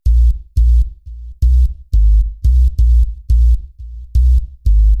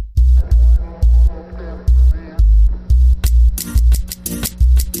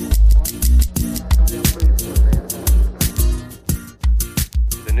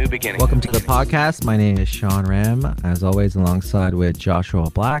beginning. Welcome to the podcast. My name is Sean Ram, as always, alongside with Joshua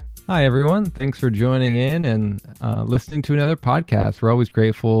Black. Hi, everyone. Thanks for joining in and listening to another podcast. We're always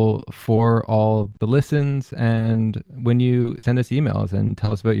grateful for all the listens and when you send us emails and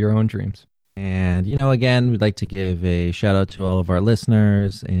tell us about your own dreams. And, again, we'd like to give a shout out to all of our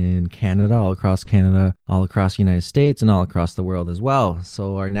listeners in Canada, all across the United States, and all across the world as well.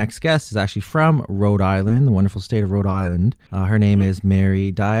 So our next guest is actually from Rhode Island, the wonderful state of Rhode Island. Her name is Mary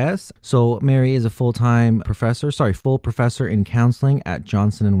Dias. So Mary is a full professor in counseling at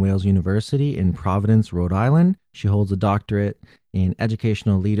Johnson & Wales University in Providence, Rhode Island. She holds a doctorate in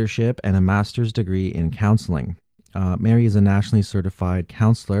educational leadership and a master's degree in counseling. Mary is a nationally certified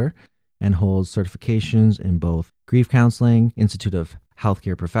counselor and holds certifications in both grief counseling, Institute of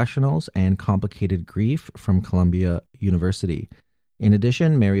Healthcare Professionals, and complicated grief from Columbia University. In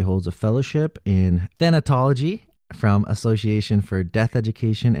addition, Mary holds a fellowship in thanatology from Association for Death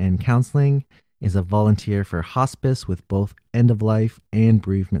Education and Counseling, is a volunteer for hospice with both end-of-life and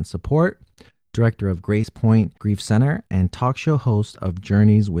bereavement support, director of Grace Point Grief Center, and talk show host of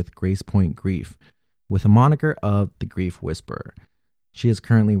Journeys with Grace Point Grief, with a moniker of The Grief Whisperer. She is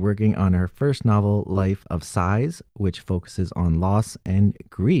currently working on her first novel, Life of Sighs, which focuses on loss and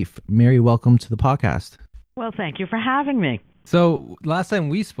grief. Mary, welcome to the podcast. Well, thank you for having me. So last time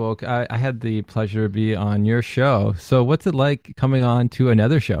we spoke, I had the pleasure to be on your show. So what's it like coming on to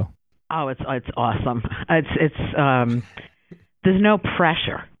another show? Oh, it's awesome. There's no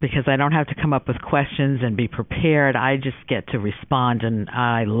pressure because I don't have to come up with questions and be prepared. I just get to respond, and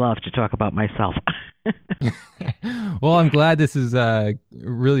I love to talk about myself. Well, I'm glad this is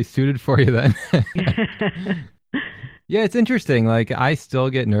really suited for you then. Yeah, it's interesting. Like, I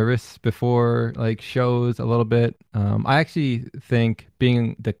still get nervous before shows a little bit. I actually think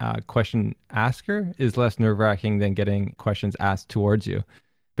being the question asker is less nerve-wracking than getting questions asked towards you.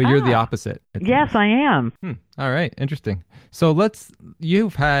 But you're the opposite. Yes, I am. All right, interesting. So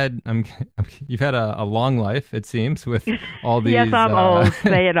you've had a long life, it seems, with all these. Yes, I'm old.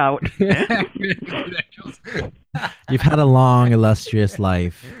 Say it out. You've had a long, illustrious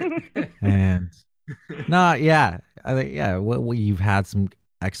life, and you've had some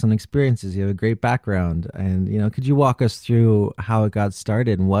excellent experiences. You have a great background, and could you walk us through how it got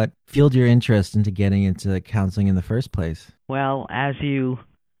started and what fueled your interest into getting into counseling in the first place? Well, as you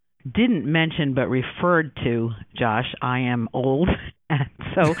didn't mention but referred to, Josh, I am old, and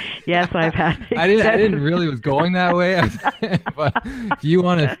so yes, I've had. I didn't really was going that way, but if you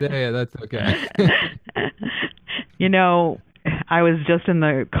want to say it, that's okay. I was just in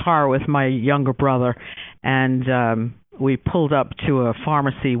the car with my younger brother, and we pulled up to a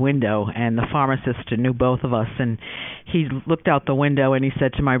pharmacy window, and the pharmacist knew both of us, and he looked out the window and he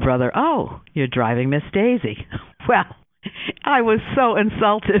said to my brother, "Oh, you're driving Miss Daisy." Well, I was so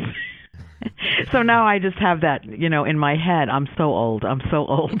insulted. So now I just have that, in my head. I'm so old.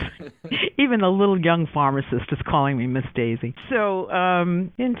 Even the little young pharmacist is calling me Miss Daisy. So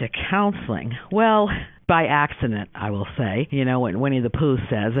into counseling. Well, by accident, I will say. When Winnie the Pooh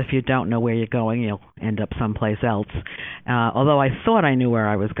says, if you don't know where you're going, you'll end up someplace else. Although I thought I knew where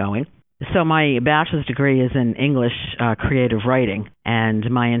I was going. So my bachelor's degree is in English creative writing, and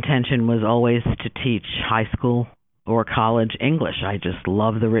my intention was always to teach high school or college English. I just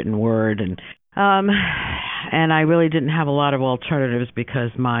love the written word, and I really didn't have a lot of alternatives because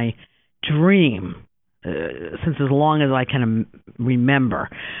my dream, since as long as I can remember,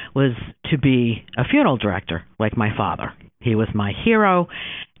 was to be a funeral director like my father. He was my hero,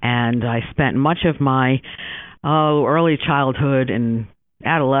 and I spent much of my early childhood and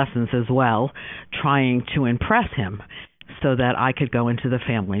adolescence as well trying to impress him so that I could go into the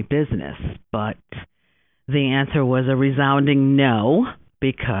family business. But the answer was a resounding no,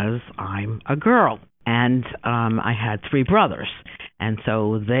 because I'm a girl, and I had 3 brothers, and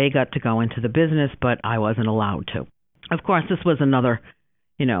so they got to go into the business, but I wasn't allowed to. Of course, this was another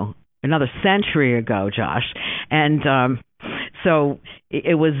century ago, Josh, and so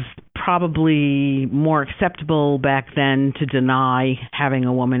it was probably more acceptable back then to deny having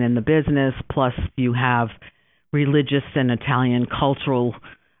a woman in the business, plus you have religious and Italian cultural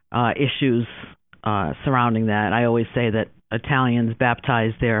issues surrounding that. I always say that Italians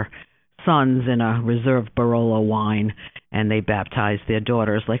baptize their sons in a reserved Barolo wine, and they baptize their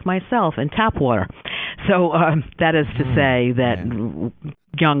daughters, like myself, in tap water. So that is to say that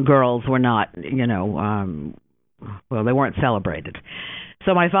young girls were not, they weren't celebrated.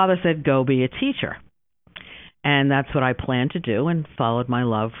 So my father said, go be a teacher. And that's what I planned to do, and followed my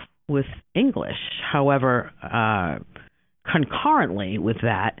love with English. However, concurrently with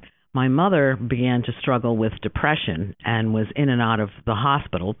that, my mother began to struggle with depression and was in and out of the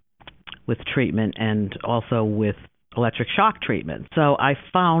hospital with treatment and also with electric shock treatment. So I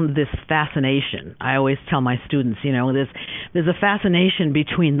found this fascination. I always tell my students, there's a fascination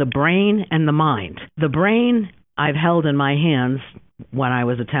between the brain and the mind. The brain I've held in my hands when I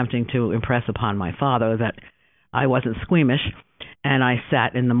was attempting to impress upon my father that I wasn't squeamish, and I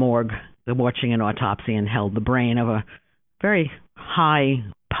sat in the morgue watching an autopsy and held the brain of a very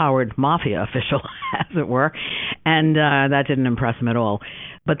high-powered mafia official, as it were, and that didn't impress him at all.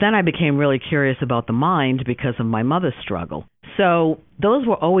 But then I became really curious about the mind because of my mother's struggle. So those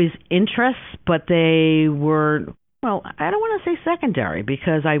were always interests, but they were, well, I don't want to say secondary,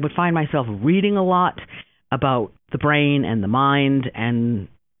 because I would find myself reading a lot about the brain and the mind, and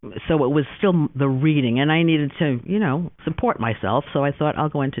so it was still the reading, and I needed to, support myself, so I thought I'll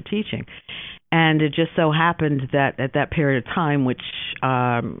go into teaching. And it just so happened that at that period of time, which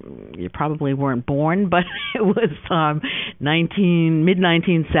you probably weren't born, but it was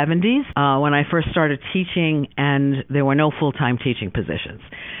mid-1970s when I first started teaching, and there were no full-time teaching positions.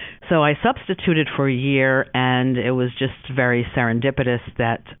 So I substituted for a year, and it was just very serendipitous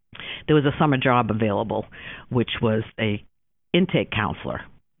that there was a summer job available, which was a intake counselor.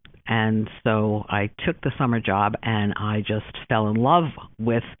 And so I took the summer job, and I just fell in love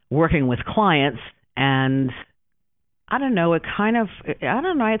with working with clients. And I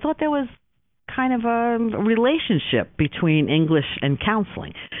thought there was kind of a relationship between English and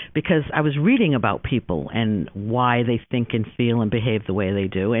counseling, because I was reading about people and why they think and feel and behave the way they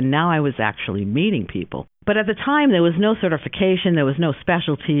do. And now I was actually meeting people. But at the time, there was no certification, there was no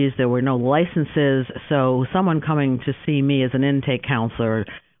specialties, there were no licenses. So someone coming to see me as an intake counselor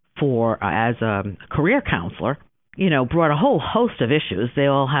as a career counselor, brought a whole host of issues. They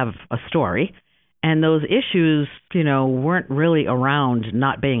all have a story. And those issues, weren't really around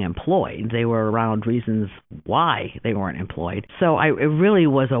not being employed. They were around reasons why they weren't employed. So it really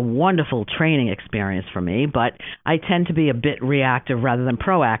was a wonderful training experience for me. But I tend to be a bit reactive rather than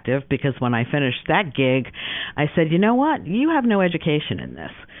proactive, because when I finished that gig, I said, you know what? You have no education in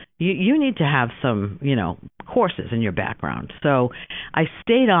this. You need to have some, courses in your background. So I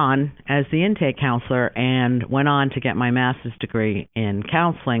stayed on as the intake counselor and went on to get my master's degree in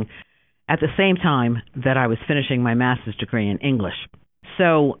counseling at the same time that I was finishing my master's degree in English.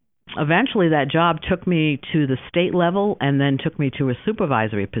 So eventually that job took me to the state level and then took me to a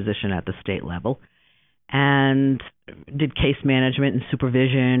supervisory position at the state level, and did case management and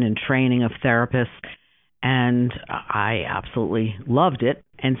supervision and training of therapists. And I absolutely loved it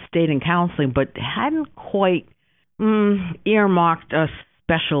and stayed in counseling, but hadn't quite earmarked a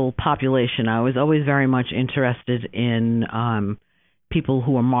special population. I was always very much interested in people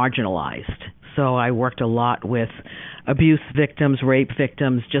who are marginalized. So I worked a lot with abuse victims, rape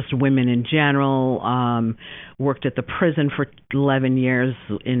victims, just women in general. Worked at the prison for 11 years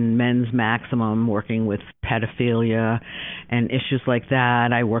in men's maximum, working with pedophilia and issues like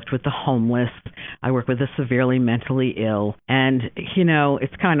that. I worked with the homeless. I worked with the severely mentally ill. And,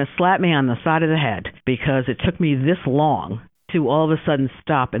 it's kind of slapped me on the side of the head, because it took me this long to all of a sudden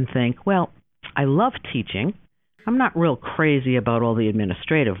stop and think, well, I love teaching. I'm not real crazy about all the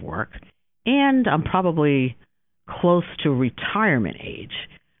administrative work, and I'm probably close to retirement age.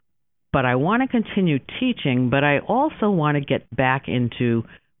 But I want to continue teaching, but I also want to get back into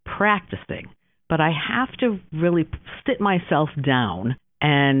practicing. But I have to really sit myself down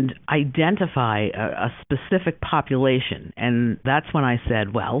and identify a specific population. And that's when I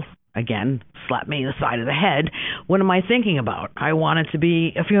said, well, again, slap me in the side of the head. What am I thinking about? I wanted to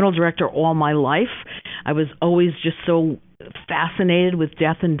be a funeral director all my life. I was always just so fascinated with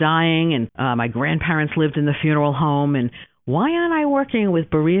death and dying, and my grandparents lived in the funeral home, and why aren't I working with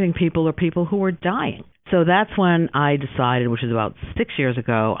bereaving people or people who are dying? So that's when I decided, which is about 6 years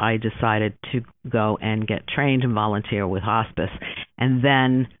ago, I decided to go and get trained and volunteer with hospice. And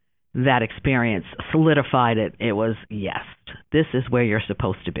then that experience solidified it. It was, yes, this is where you're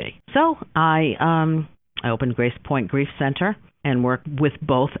supposed to be. So I opened Grace Point Grief Center and work with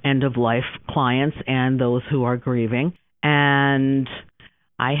both end-of-life clients and those who are grieving. And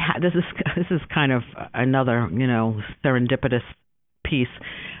this is kind of another, serendipitous piece.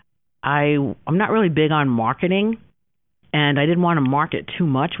 I'm not really big on marketing, and I didn't want to market too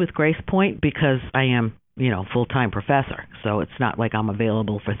much with Grace Point because I am, full-time professor. So it's not like I'm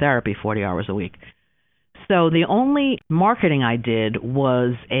available for therapy 40 hours a week. So the only marketing I did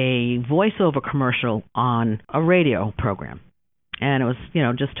was a voiceover commercial on a radio program. And it was,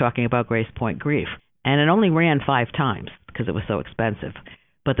 just talking about Grace Point grief. And it only ran 5 times because it was so expensive.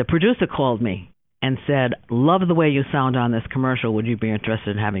 But the producer called me and said, "Love the way you sound on this commercial. Would you be interested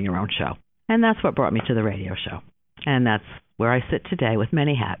in having your own show?" And that's what brought me to the radio show. And that's where I sit today with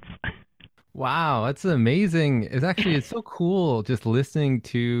many hats. Wow, that's amazing. It's so cool just listening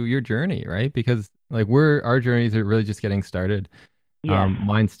to your journey, right? Because like our journeys are really just getting started. Yes.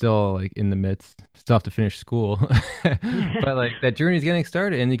 Mine's still like in the midst, still have to finish school. But like that journey is getting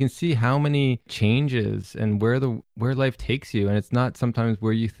started and you can see how many changes and where life takes you. And it's not sometimes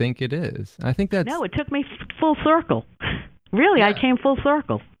where you think it is. I think that's No, it took me full circle. Really, Yeah. I came full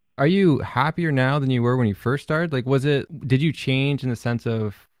circle. Are you happier now than you were when you first started? Like, did you change in the sense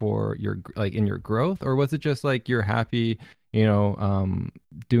of for your, like in your growth, or was it just like you're happy, doing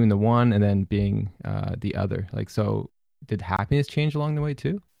the one and then being the other? Like, so did happiness change along the way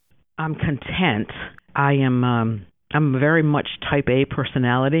too? I'm content. I'm very much type A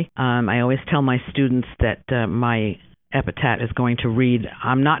personality. I always tell my students that my epitaph is going to read,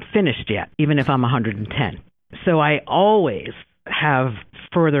 "I'm not finished yet," even if I'm 110. So I always have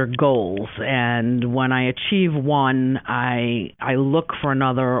further goals, and when I achieve one, I look for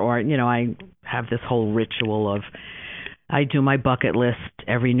another, or I have this whole ritual of I do my bucket list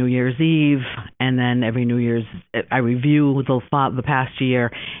every New Year's Eve, and then every New Year's I review the past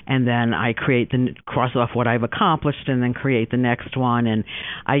year, and then I cross off what I've accomplished, and then create the next one. And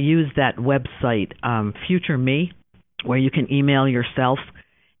I use that website, Future Me, where you can email yourself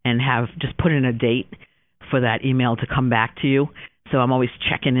and just put in a date for that email to come back to you. So I'm always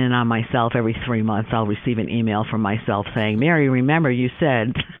checking in on myself. Every 3 months, I'll receive an email from myself saying, "Mary, remember you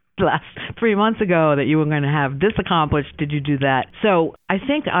said last 3 months ago that you were going to have this accomplished. Did you do that?" So I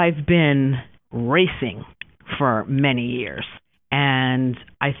think I've been racing for many years. And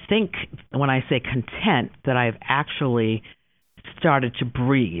I think when I say content, that I've actually started to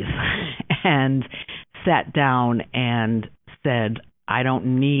breathe and sat down and said, I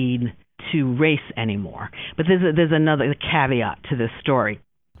don't need to race anymore. But there's another caveat to this story.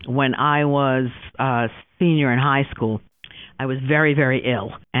 When I was a senior in high school, I was very, very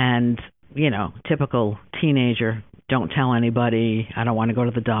ill. And, typical teenager, don't tell anybody, I don't want to go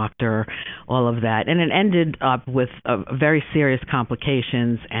to the doctor, all of that. And it ended up with very serious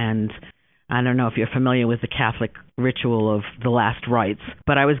complications. And I don't know if you're familiar with the Catholic ritual of the last rites,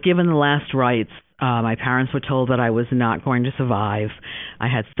 but I was given the last rites. My parents were told that I was not going to survive. I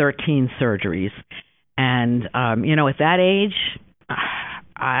had 13 surgeries. And, at that age,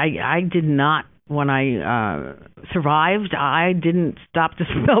 I did not, when I survived, I didn't stop to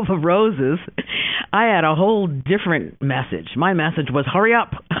smell the roses. I had a whole different message. My message was, hurry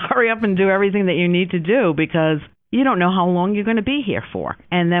up and do everything that you need to do, because you don't know how long you're going to be here for.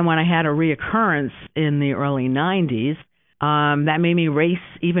 And then when I had a reoccurrence in the early 90s, that made me race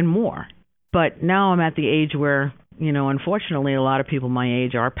even more. But now I'm at the age where, unfortunately, a lot of people my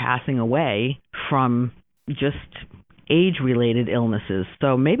age are passing away from just age-related illnesses.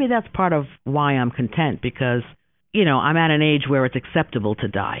 So maybe that's part of why I'm content, because, I'm at an age where it's acceptable to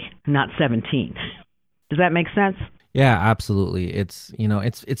die, not 17. Does that make sense? Yeah, absolutely. It's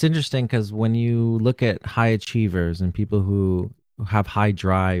interesting because when you look at high achievers and people who have high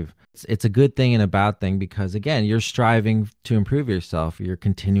drive, it's a good thing and a bad thing, because again, you're striving to improve yourself. You're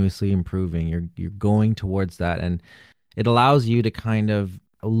continuously improving. You're going towards that, and it allows you to kind of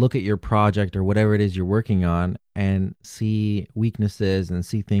look at your project or whatever it is you're working on and see weaknesses and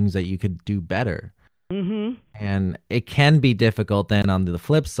see things that you could do better. Mm-hmm. And it can be difficult then on the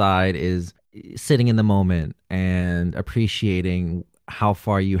flip side is sitting in the moment and appreciating how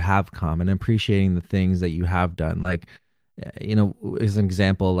far you have come and appreciating the things that you have done. Like, as an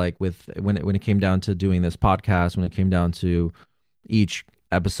example, like when it came down to doing this podcast, when it came down to each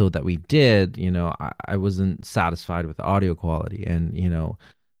episode that we did, I wasn't satisfied with the audio quality, and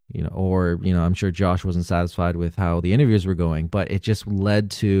I'm sure Josh wasn't satisfied with how the interviews were going, but it just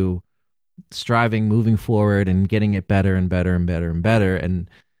led to striving, moving forward, and getting it better and better and better and better. And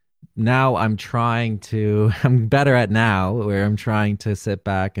now I'm better at now, where I'm trying to sit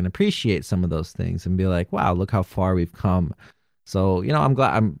back and appreciate some of those things and be like, wow, look how far we've come. So,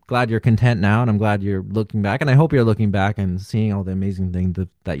 I'm glad you're content now, and I'm glad you're looking back, and I hope you're looking back and seeing all the amazing things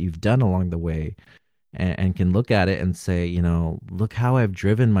that you've done along the way, and can look at it and say, look how I've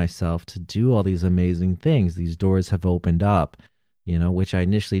driven myself to do all these amazing things. These doors have opened up, which I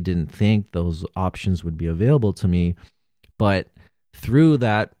initially didn't think those options would be available to me. But through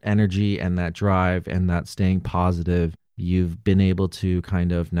that energy and that drive and that staying positive, you've been able to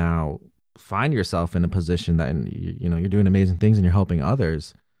kind of now find yourself in a position that, you're doing amazing things and you're helping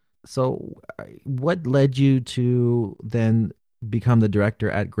others. So what led you to then become the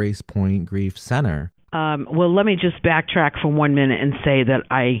director at Grace Point Grief Center? Well, let me just backtrack for 1 minute and say that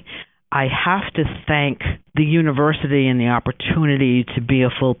I have to thank the university and the opportunity to be a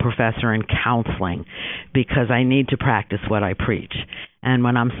full professor in counseling, because I need to practice what I preach. And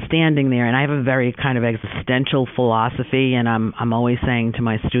when I'm standing there, and I have a very kind of existential philosophy, and I'm always saying to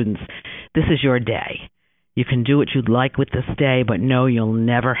my students, this is your day. You can do what you'd like with this day, but know you'll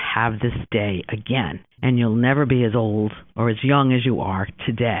never have this day again. And you'll never be as old or as young as you are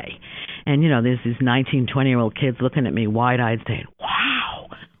today. And, there's these 19, 20-year-old kids looking at me wide-eyed saying,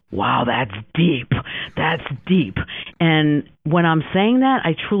 wow, that's deep. That's deep. And when I'm saying that,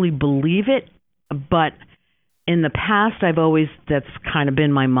 I truly believe it. But in the past, that's kind of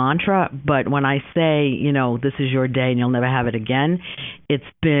been my mantra. But when I say, this is your day and you'll never have it again, it's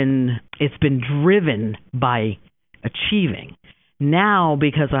been driven by achieving. Now,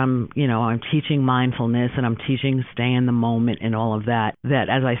 because I'm teaching mindfulness and I'm teaching stay in the moment and all of that,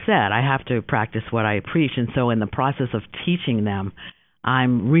 as I said, I have to practice what I preach. And so in the process of teaching them,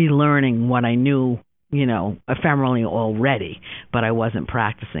 I'm relearning what I knew, ephemerally already, but I wasn't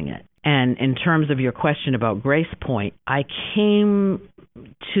practicing it. And in terms of your question about Grace Point, I came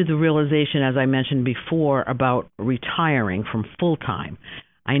to the realization, as I mentioned before, about retiring from full-time.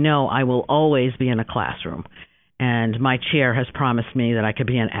 I know I will always be in a classroom, and my chair has promised me that I could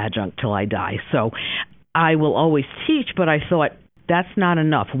be an adjunct till I die. So I will always teach, but I thought, that's not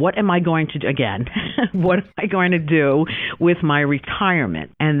enough. What am I going to do? Again, what am I going to do with my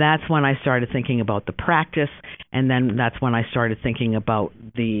retirement? And that's when I started thinking about the practice. And then that's when I started thinking about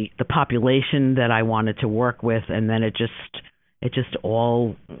the population that I wanted to work with. And then it just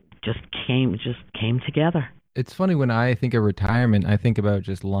all came together. It's funny, when I think of retirement, I think about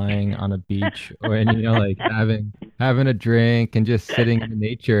just lying on a beach or, like having a drink and just sitting in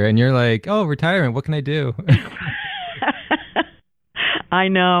nature. And you're like, oh, retirement, what can I do? I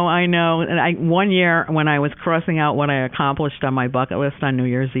know. And one year when I was crossing out what I accomplished on my bucket list on New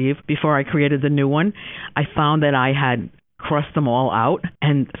Year's Eve, before I created the new one, I found that I had crossed them all out.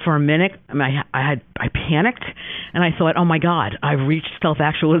 And for a minute, I panicked, and I thought, oh my God, I've reached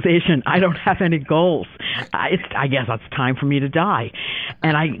self-actualization. I don't have any goals. I guess it's time for me to die.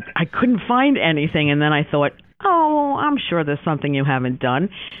 And I couldn't find anything. And then I thought, oh, I'm sure there's something you haven't done.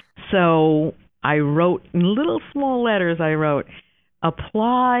 So I wrote in little small letters,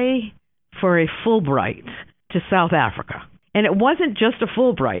 apply for a Fulbright to South Africa. And it wasn't just a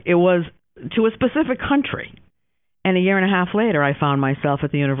Fulbright. It was to a specific country. And a year and a half later, I found myself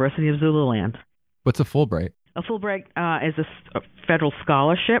at the University of Zululand. What's a Fulbright? A Fulbright is a federal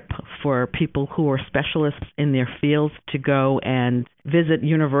scholarship for people who are specialists in their fields to go and visit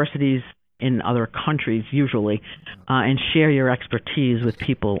universities in other countries, usually, and share your expertise with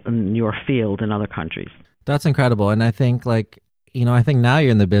people in your field in other countries. That's incredible. And I think I think now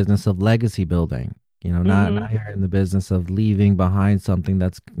you're in the business of legacy building. Now you're in the business of leaving behind something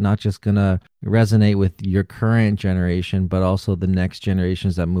that's not just going to resonate with your current generation, but also the next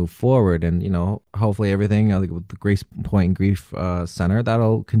generations that move forward. And, hopefully everything with the Grace Point Grief Center,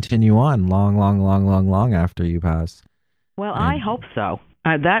 that'll continue on long after you pass. Well, I hope so.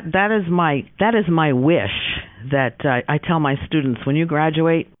 That is my wish, that I tell my students, when you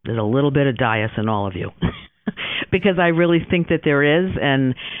graduate, there's a little bit of Dias in all of you. Because I really think that there is.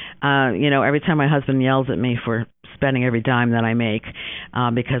 And, every time my husband yells at me for spending every dime that I make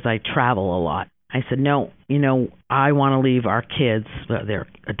because I travel a lot, I said, no, I want to leave our kids, they're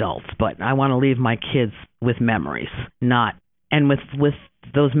adults, but I want to leave my kids with memories, and with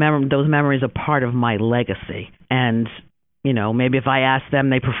those memories are part of my legacy. And, maybe if I ask them,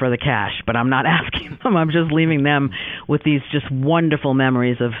 they prefer the cash, but I'm not asking them. I'm just leaving them with these just wonderful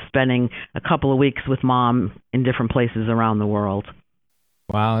memories of spending a couple of weeks with mom in different places around the world.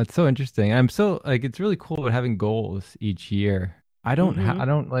 Wow, it's so interesting. I'm so it's really cool about having goals each year. I don't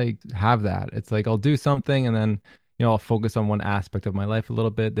have that. It's like I'll do something and then I'll focus on one aspect of my life a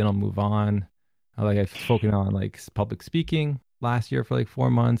little bit, then I'll move on. I was focusing on public speaking last year for 4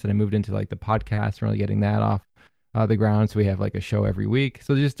 months, and I moved into the podcast, really getting that off the ground. So we have a show every week.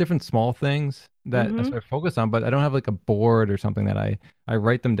 So there's just different small things that I sort of focus on, but I don't have a board or something that I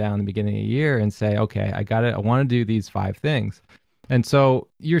write them down in the beginning of the year and say, okay, I got it. I want to do these 5 things. And so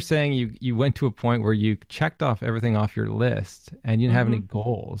you're saying you went to a point where you checked off everything off your list and you didn't have any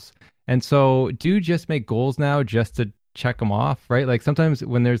goals. And so do you just make goals now just to check them off, right? Sometimes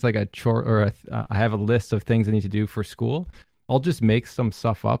when there's a chore or I have a list of things I need to do for school, I'll just make some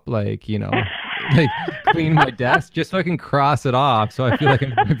stuff up, clean my desk just so I can cross it off. So I feel like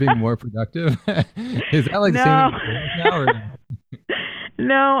I'm being more productive. Is that the same now or no?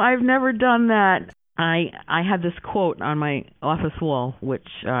 No, I've never done that. I had this quote on my office wall, which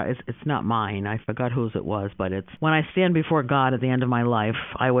it's not mine. I forgot whose it was, but it's, when I stand before God at the end of my life,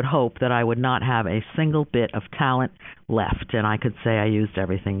 I would hope that I would not have a single bit of talent left, and I could say I used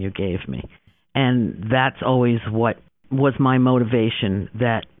everything you gave me. And that's always what was my motivation,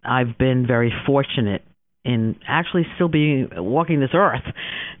 that I've been very fortunate in actually still being walking this earth,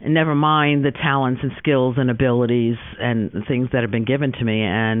 and never mind the talents and skills and abilities and things that have been given to me.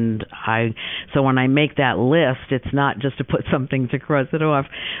 And so when I make that list, it's not just to put something to cross it off,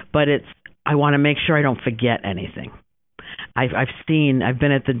 but I want to make sure I don't forget anything. I've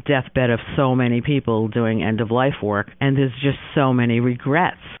been at the deathbed of so many people doing end of life work, and there's just so many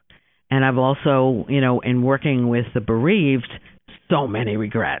regrets. And I've also, in working with the bereaved, so many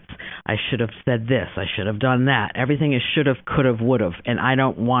regrets. I should have said this. I should have done that. Everything is should have, could have, would have. And I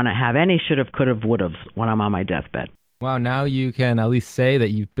don't want to have any should have, could have, would have when I'm on my deathbed. Wow, now you can at least say that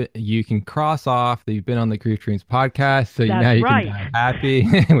you can cross off that you've been on the Grief Dreams podcast, so now you can die happy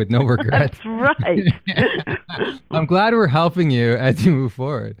with no regrets. That's right. I'm glad we're helping you as you move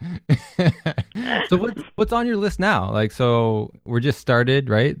forward. So what's on your list now? Like, so we're just started,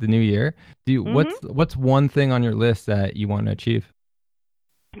 right? The new year. What's one thing on your list that you want to achieve?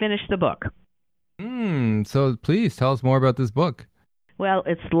 Finish the book. So please tell us more about this book. Well,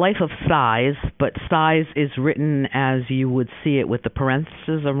 it's Life of Size, but Size is written as you would see it with the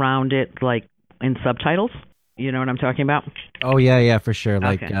parentheses around it, like in subtitles. You know what I'm talking about? Oh, yeah, for sure.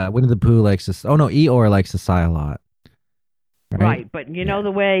 Like okay. Winnie the Pooh likes to... Oh, no, Eeyore likes to sigh a lot. Right, but you know the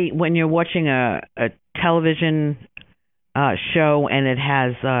way when you're watching a television show and it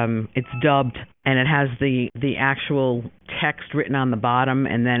has... it's dubbed and it has the actual text written on the bottom,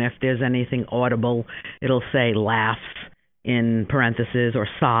 and then if there's anything audible, it'll say laughs in parentheses or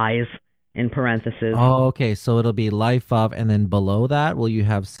size in parentheses. Oh, okay. So it'll be life of, and then below that, will you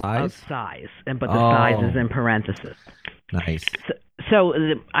have size? Of size, but the size is in parentheses. Nice. So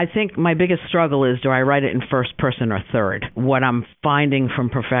I think my biggest struggle is, do I write it in first person or third? What I'm finding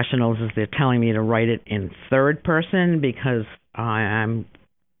from professionals is they're telling me to write it in third person because I'm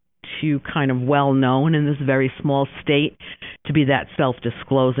too kind of well known in this very small state to be that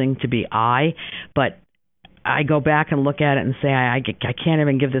self-disclosing, to be I. But I go back and look at it and say, I can't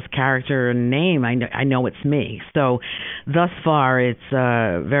even give this character a name. I know it's me. So thus far, it's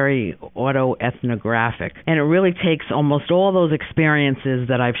very autoethnographic. And it really takes almost all those experiences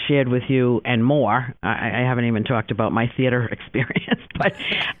that I've shared with you and more. I haven't even talked about my theater experience, but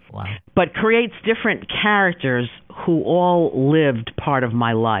wow. But creates different characters who all lived part of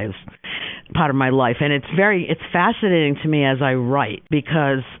my life. And it's fascinating to me as I write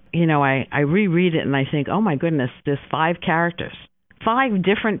because, I reread it and I think, oh my goodness, there's 5 characters, 5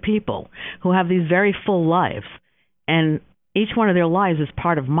 different people who have these very full lives. And each one of their lives is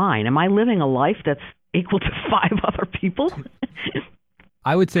part of mine. Am I living a life that's equal to 5 other people?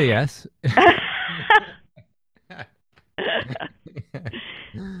 I would say yes.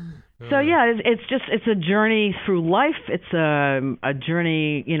 So yeah, it's a journey through life. It's a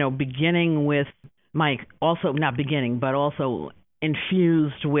journey, beginning with also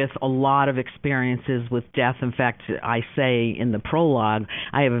infused with a lot of experiences with death. In fact, I say in the prologue,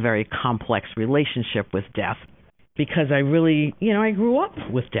 I have a very complex relationship with death because I really, I grew up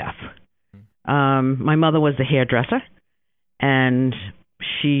with death. My mother was a hairdresser, and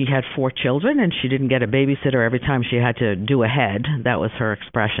she had 4 children, and she didn't get a babysitter every time she had to do a head. That was her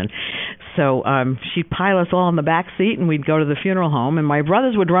expression. So she'd pile us all in the back seat, and we'd go to the funeral home, and my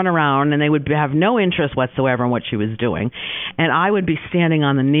brothers would run around, and they would have no interest whatsoever in what she was doing. And I would be standing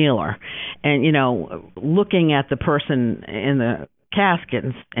on the kneeler and, looking at the person in the casket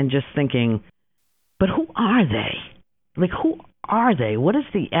and just thinking, but who are they? Like, who are they? What is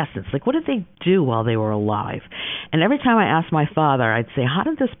the essence? Like, what did they do while they were alive? And every time I asked my father, I'd say, how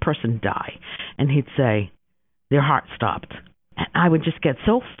did this person die? And he'd say, their heart stopped. And I would just get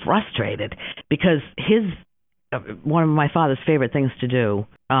so frustrated because one of my father's favorite things to do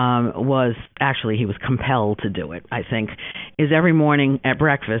was, actually, he was compelled to do it, I think, is every morning at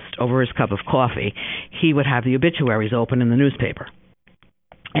breakfast over his cup of coffee, he would have the obituaries open in the newspaper.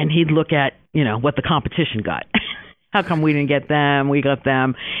 And he'd look at, what the competition got. How come we didn't get them? We got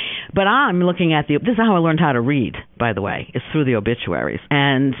them. But I'm looking at this is how I learned how to read, by the way, is through the obituaries.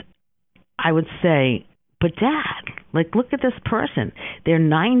 And I would say, but Dad, look at this person. They're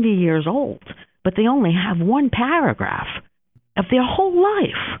 90 years old, but they only have 1 paragraph of their whole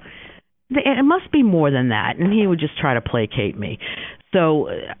life. It must be more than that. And he would just try to placate me. So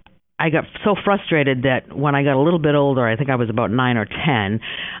I got so frustrated that when I got a little bit older, I think I was about 9 or 10,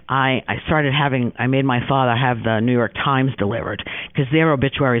 I made my father have the New York Times delivered, because their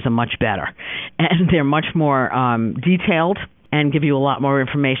obituaries are much better. And they're much more detailed and give you a lot more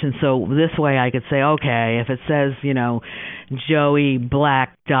information. So this way I could say, okay, if it says, Joey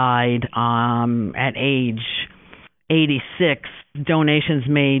Black died at age 86, donations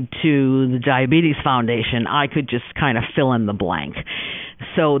made to the Diabetes Foundation, I could just kind of fill in the blank.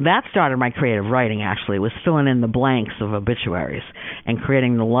 So that started my creative writing, actually, was filling in the blanks of obituaries and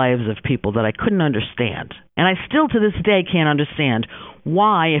creating the lives of people that I couldn't understand. And I still to this day can't understand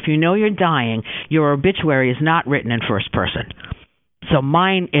why, if you know you're dying, your obituary is not written in first person. So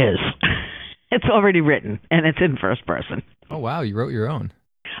mine is. It's already written, and it's in first person. Oh, wow. You wrote your own.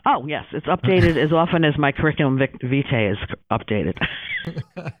 Oh, yes. It's updated as often as my curriculum vitae is updated.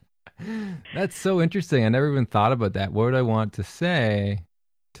 That's so interesting. I never even thought about that. What would I want to say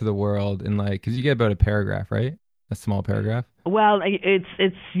to the world in because you get about a paragraph, right? A small paragraph. Well,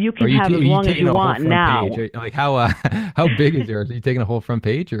 it's you can have as long as you want now. Page? Like how big is yours? Are you taking a whole front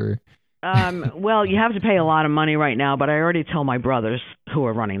page or? Well, you have to pay a lot of money right now, but I already told my brothers who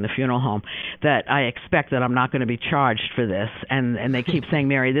are running the funeral home that I expect that I'm not going to be charged for this. And they keep saying,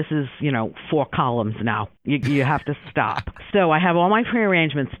 Mary, this is, 4 columns now. You have to stop. So I have all my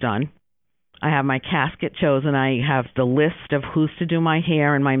prearrangements done. I have my casket chosen. I have the list of who's to do my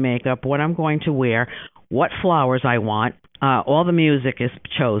hair and my makeup, what I'm going to wear, what flowers I want. All the music is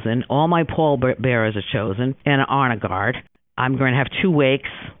chosen. All my pallbearers are chosen and an honor guard. I'm going to have 2 wakes,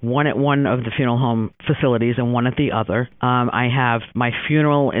 one at one of the funeral home facilities and one at the other. I have my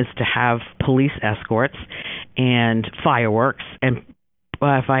funeral is to have police escorts and fireworks. And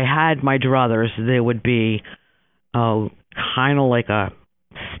if I had my druthers, there would be kind of like a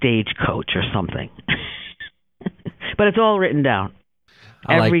stagecoach or something. But it's all written down.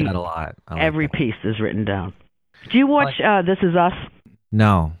 I like that a lot. Every piece is written down. Do you watch This Is Us?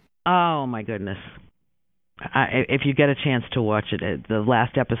 No. Oh, my goodness. If you get a chance to watch it, the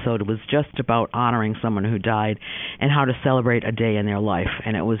last episode was just about honoring someone who died and how to celebrate a day in their life,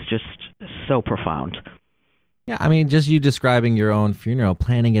 and it was just so profound. Yeah, I mean, just you describing your own funeral,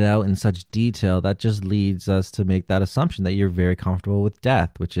 planning it out in such detail, that just leads us to make that assumption that you're very comfortable with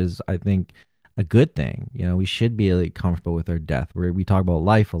death, which is, I think, a good thing. We should be really comfortable with our death. We talk about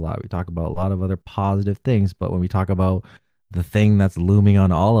life a lot. We talk about a lot of other positive things, but when we talk about the thing that's looming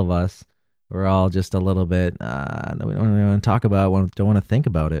on all of us, we're all just a little bit, we don't really want to talk about it, don't want to think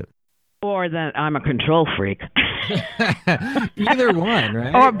about it. Or that I'm a control freak. Either one,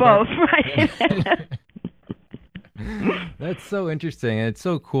 right? Or both, right? That's so interesting. And it's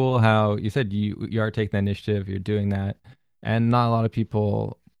so cool how you said you are taking the initiative, you're doing that, and not a lot of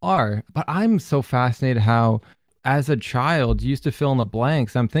people are. But I'm so fascinated how, as a child, you used to fill in the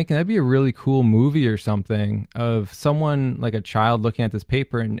blanks. I'm thinking that'd be a really cool movie or something of someone like a child looking at this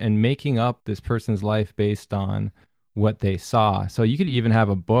paper and making up this person's life based on what they saw. So you could even have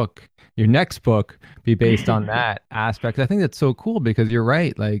a book, your next book, be based on that aspect. I think that's so cool because you're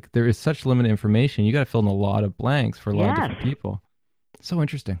right. Like there is such limited information. You got to fill in a lot of blanks for a lot of different people. So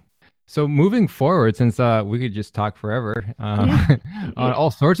interesting. So moving forward, since we could just talk forever on all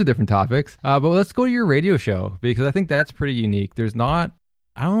sorts of different topics, but let's go to your radio show because I think that's pretty unique. There's not,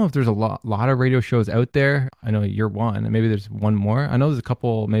 I don't know if there's a lot of radio shows out there. I know you're one, and maybe there's one more. I know there's a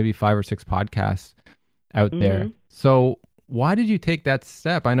couple, maybe 5 or 6 podcasts out there. So why did you take that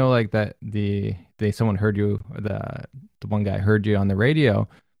step? I know like that someone heard you, the one guy heard you on the radio,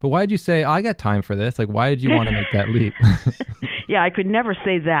 but why did you say, I got time for this? Like, why did you want to make that leap? Yeah, I could never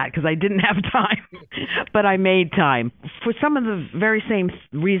say that because I didn't have time, but I made time for some of the very same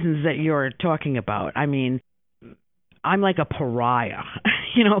reasons that you're talking about. I mean, I'm like a pariah.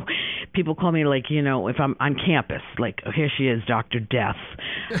 People call me like, if I'm on campus, like, oh, here she is, Dr. Death.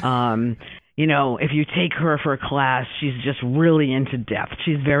 If you take her for a class, she's just really into death.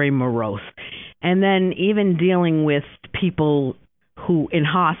 She's very morose. And then even dealing with people who in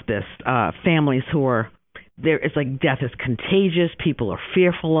hospice, families who are there, it's like death is contagious. People are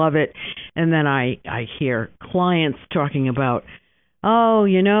fearful of it. And then I hear clients talking about, oh,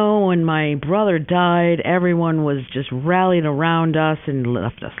 when my brother died, everyone was just rallied around us and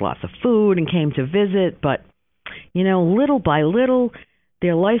left us lots of food and came to visit. But, little by little,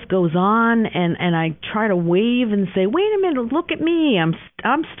 their life goes on, and I try to wave and say, wait a minute, look at me.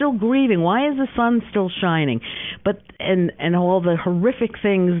 I'm still grieving. Why is the sun still shining? But and all the horrific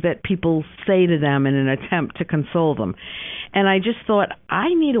things that people say to them in an attempt to console them. And I just thought,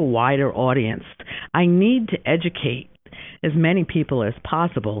 I need a wider audience. I need to educate as many people as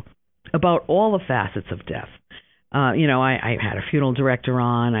possible about all the facets of death. I had a funeral director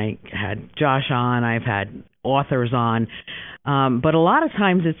on, I had Josh on, I've had authors on, but a lot of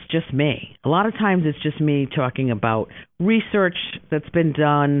times it's just me. A lot of times it's just me talking about research that's been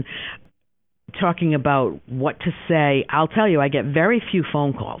done, talking about what to say. I'll tell you, I get very few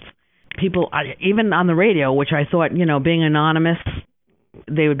phone calls. People, even on the radio, which I thought, being anonymous,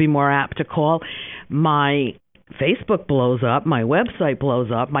 they would be more apt to call. My Facebook blows up, my website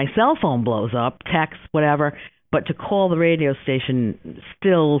blows up, my cell phone blows up, text, whatever. But to call the radio station,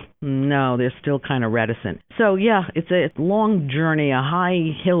 no, they're still kind of reticent. So, yeah, it's a long journey, a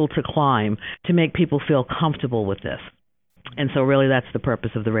high hill to climb to make people feel comfortable with this. And so really that's the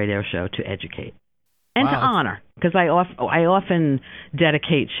purpose of the radio show, to educate and to honor. Because I often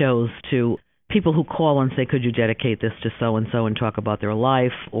dedicate shows to people who call and say, could you dedicate this to so-and-so and talk about their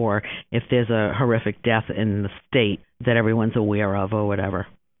life, or if there's a horrific death in the state that everyone's aware of or whatever.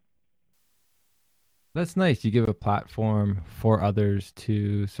 That's nice. You give a platform for others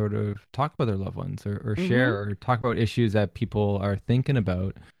to sort of talk about their loved ones or share or talk about issues that people are thinking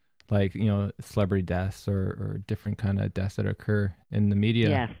about, like, celebrity deaths or different kind of deaths that occur in the media.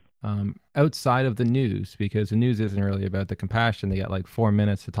 Yes. Outside of the news, because the news isn't really about the compassion. They got like 4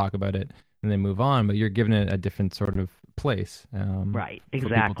 minutes to talk about it and then move on, but you're giving it a different sort of place. Right,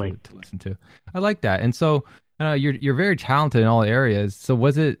 exactly. For people to listen to. I like that. And so you're very talented in all areas. So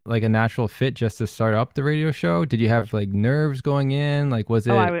was it like a natural fit just to start up the radio show? Did you have like nerves going in? Like, was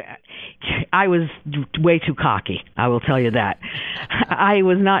it? I was way too cocky. I will tell you that. I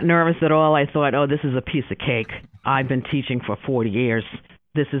was not nervous at all. I thought, this is a piece of cake. I've been teaching for 40 years.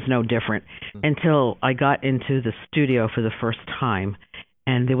 This is no different. Until I got into the studio for the first time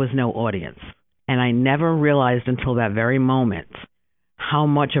and there was no audience. And I never realized until that very moment how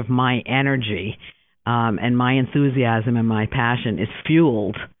much of my energy and my enthusiasm and my passion is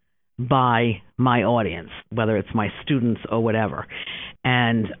fueled by my audience, whether it's my students or whatever.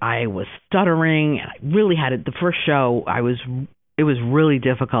 And I was stuttering, and I really had it. The first show, it was really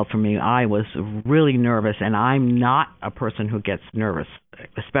difficult for me. I was really nervous, and I'm not a person who gets nervous,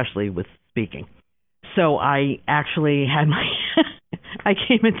 especially with speaking. So I actually had I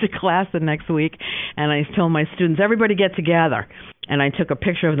came into class the next week, and I told my students, everybody get together. And I took a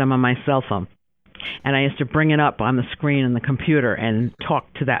picture of them on my cell phone. And I used to bring it up on the screen in the computer and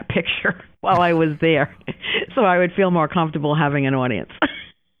talk to that picture while I was there. So I would feel more comfortable having an audience.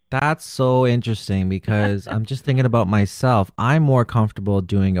 That's so interesting, because I'm just thinking about myself. I'm more comfortable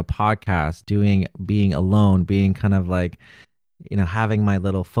doing a podcast, being alone, being kind of like, having my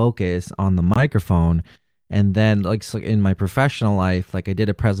little focus on the microphone. And then like so in my professional life, like I did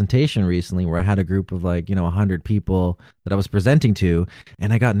a presentation recently where I had a group of 100 people that I was presenting to,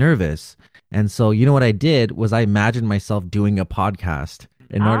 and I got nervous. And so, what I did was I imagined myself doing a podcast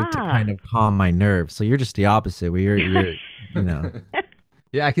in order to kind of calm my nerves. So you're just the opposite, where you're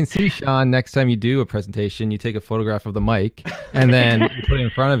Yeah, I can see, Sean, next time you do a presentation, you take a photograph of the mic and then you put it in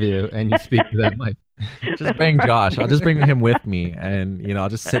front of you and you speak to that mic. Just bring Josh. I'll just bring him with me, and I'll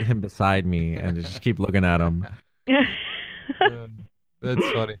just sit him beside me and just keep looking at him. That's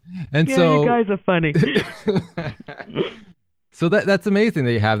funny. And yeah, so you guys are funny. So that's amazing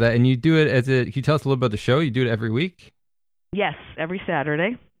that you have that, and you do it can you tell us a little about the show? You do it every week? Yes, every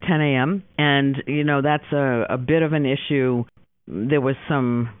Saturday, 10 a.m. And, that's a bit of an issue. There was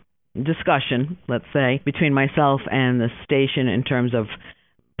some discussion, let's say, between myself and the station in terms of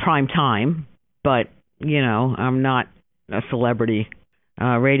prime time. But, I'm not a celebrity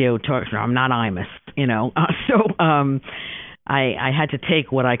radio talk show. I'm not Imus, So I had to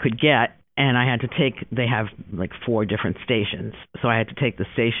take what I could get. And I had to they have like 4 different stations. So I had to take the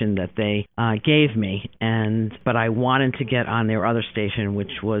station that they gave me. But I wanted to get on their other station,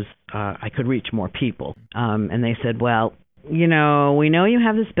 which was I could reach more people. And they said, well, we know you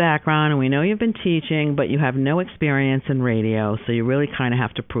have this background and we know you've been teaching, but you have no experience in radio. So you really kind of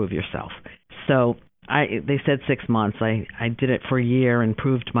have to prove yourself. So they said 6 months. I did it for a year and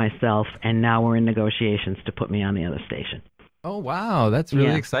proved myself. And now we're in negotiations to put me on the other station. Oh, wow. That's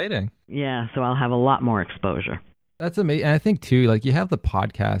really exciting. Yeah. So I'll have a lot more exposure. That's amazing. And I think, too, like you have the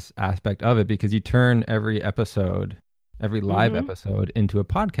podcast aspect of it because you turn every live episode into a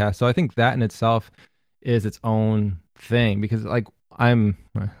podcast. So I think that in itself is its own thing, because like I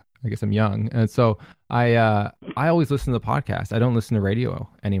guess I'm young. And so I always listen to the podcast. I don't listen to radio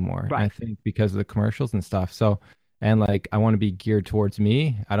anymore. Right. I think because of the commercials and stuff. So, and like, I want to be geared towards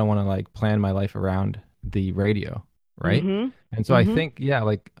me. I don't want to like plan my life around the radio. Right. Mm-hmm. And so I think,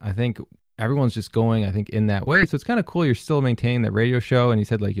 I think everyone's just going, I think, in that way. So it's kind of cool. You're still maintaining that radio show. And you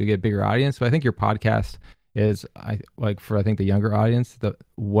said like you'll get a bigger audience. But I think your podcast is I think the younger audience,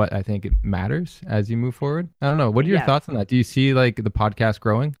 what I think it matters as you move forward. I don't know. What are your thoughts on that? Do you see like the podcast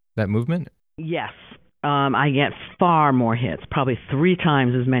growing, that movement? Yes. I get far more hits, probably 3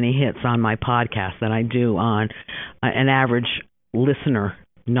 times as many hits on my podcast than I do on an average listener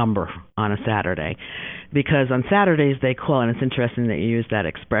number on a Saturday. Because on Saturdays they call, and it's interesting that you use that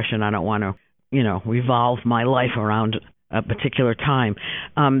expression, I don't want to, revolve my life around a particular time.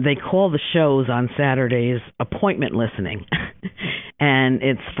 They call the shows on Saturdays appointment listening. And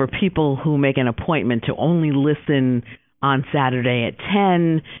it's for people who make an appointment to only listen on Saturday at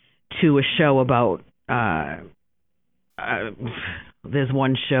 10 to a show about there's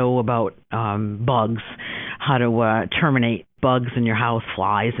one show about bugs, how to terminate bugs in your house,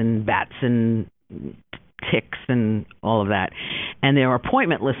 flies and bats and ticks and all of that. And there are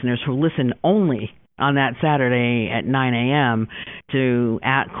appointment listeners who listen only on that Saturday at 9 a.m. to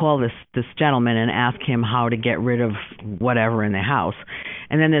call this gentleman and ask him how to get rid of whatever in the house.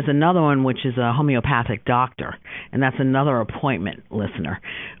 And then there's another one, which is a homeopathic doctor, and that's another appointment listener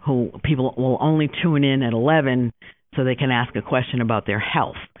who people will only tune in at 11 so they can ask a question about their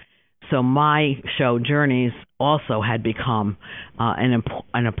health. So my show, Journeys, also had become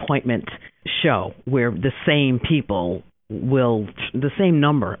an appointment show where the same people the same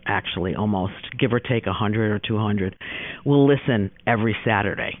number, actually, almost, give or take 100 or 200, will listen every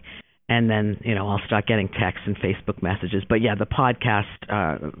Saturday. And then, I'll start getting texts and Facebook messages. But yeah, the podcast,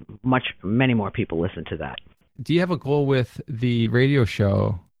 many more people listen to that. Do you have a goal with the radio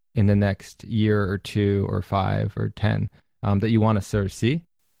show in the next year or 2 or 5 or 10 that you want to sort of see?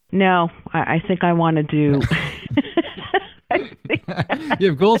 No, I think I want to do... You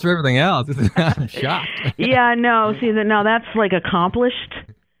have goals for everything else. I'm shocked. Yeah, no. See, now that's like accomplished.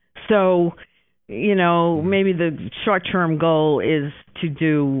 So, maybe the short-term goal is to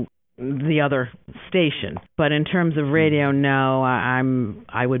do the other station. But in terms of radio, no,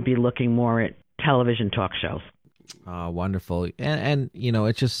 I would be looking more at television talk shows. Wonderful. And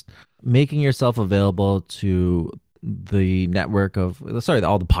it's just making yourself available to the network all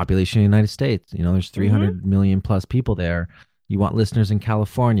the population of the United States. There's 300 million plus people there. You want listeners in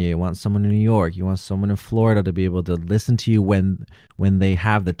California, you want someone in New York, you want someone in Florida to be able to listen to you when they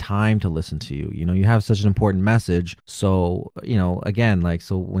have the time to listen to you. You have such an important message. So, again,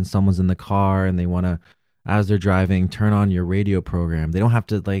 so when someone's in the car and they want to, as they're driving, turn on your radio program, they don't have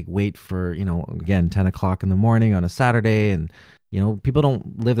to wait for, again, 10 o'clock in the morning on a Saturday. And, people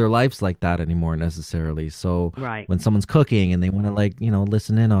don't live their lives like that anymore necessarily. So right. When someone's cooking and they want to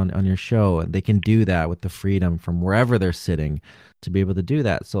listen in on your show, they can do that with the freedom from wherever they're sitting to be able to do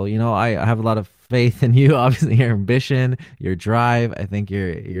that. So, I have a lot of faith in you, obviously your ambition, your drive. I think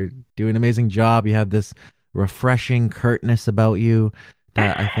you're doing an amazing job. You have this refreshing curtness about you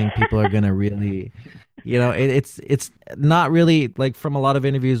that I think people are going to really, it's not really like from a lot of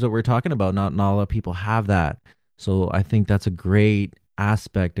interviews that we're talking about, not a lot of people have that. So I think that's a great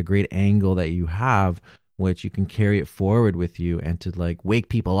aspect, a great angle that you have, which you can carry it forward with you and to wake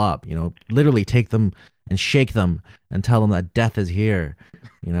people up, literally take them and shake them and tell them that death is here,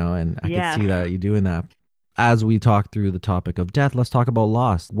 and I can see that you're doing that. As we talk through the topic of death, let's talk about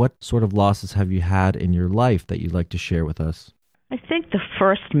loss. What sort of losses have you had in your life that you'd like to share with us? I think the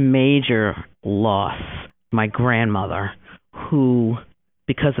first major loss, my grandmother, who,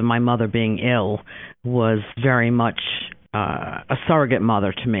 because of my mother being ill, was very much a surrogate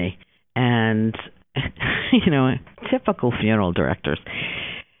mother to me. And, typical funeral directors.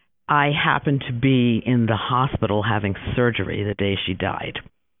 I happened to be in the hospital having surgery the day she died.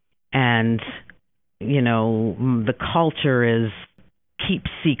 And, the culture is keep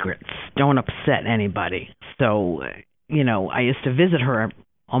secrets, don't upset anybody. So, I used to visit her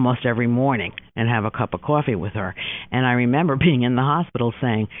almost every morning and have a cup of coffee with her. And I remember being in the hospital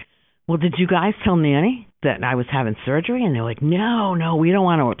saying, well, did you guys tell Nanny that I was having surgery? And they're like, no, we don't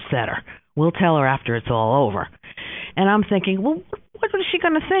want to upset her. We'll tell her after it's all over. And I'm thinking, well, what is she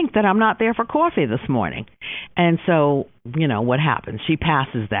going to think, that I'm not there for coffee this morning? And so, what happens? She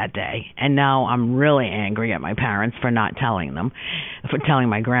passes that day. And now I'm really angry at my parents for not telling them, for telling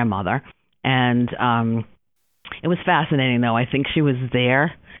my grandmother. And it was fascinating, though. I think she was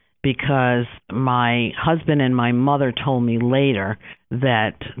there because my husband and my mother told me later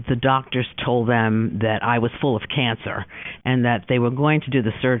that the doctors told them that I was full of cancer and that they were going to do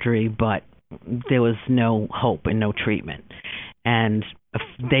the surgery, but there was no hope and no treatment. And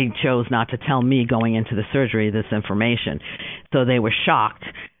they chose not to tell me going into the surgery this information. So they were shocked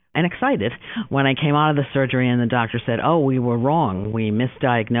and excited when I came out of the surgery and the doctor said, "Oh, we were wrong. We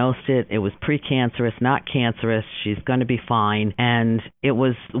misdiagnosed it. It was precancerous, not cancerous. She's going to be fine." And it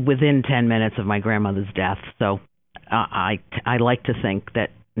was within 10 minutes of my grandmother's death. So I like to think that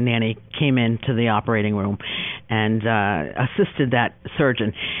Nanny came into the operating room and assisted that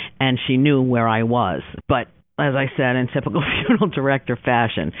surgeon, and she knew where I was. But as I said, in typical funeral director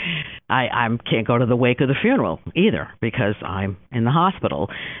fashion, I can't go to the wake of the funeral either because I'm in the hospital.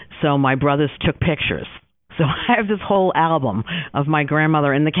 So my brothers took pictures. So I have this whole album of my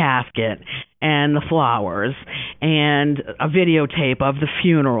grandmother in the casket and the flowers and a videotape of the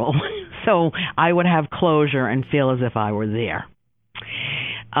funeral. So I would have closure and feel as if I were there.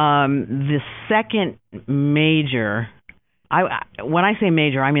 The second major, when I say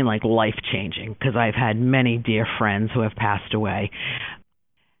major, I mean like life-changing, because I've had many dear friends who have passed away,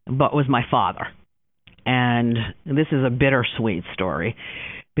 but was my father. And this is a bittersweet story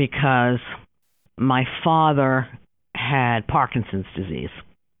because my father had Parkinson's disease.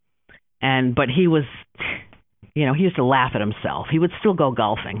 But he was, he used to laugh at himself. He would still go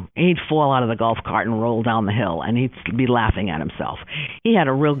golfing. He'd fall out of the golf cart and roll down the hill, and he'd be laughing at himself. He had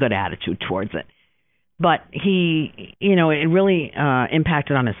a real good attitude towards it. But he, it really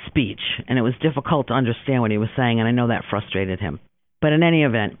impacted on his speech, and it was difficult to understand what he was saying, and I know that frustrated him. But in any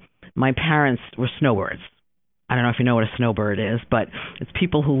event, my parents were snowbirds. I don't know if you know what a snowbird is, but it's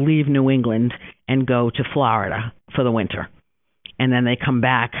people who leave New England and go to Florida for the winter, and then they come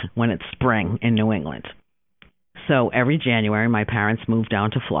back when it's spring in New England. So every January, my parents moved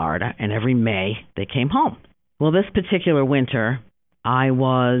down to Florida, and every May, they came home. Well, this particular winter, I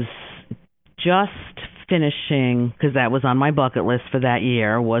was just finishing, because that was on my bucket list for that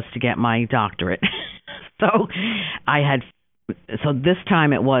year, was to get my doctorate. So this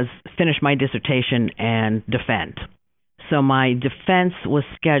time it was finish my dissertation and defend. So my defense was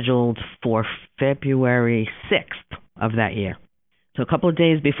scheduled for February 6th of that year. So a couple of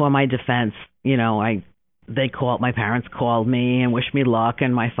days before my defense, my parents called me and wished me luck,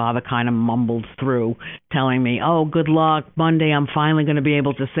 and my father kind of mumbled through, telling me, "Oh, good luck. Monday I'm finally going to be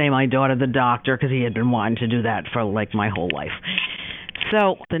able to say my daughter the doctor," because he had been wanting to do that for like my whole life.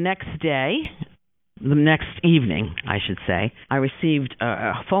 So the next evening, I should say, I received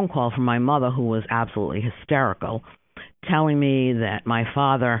a phone call from my mother, who was absolutely hysterical, telling me that my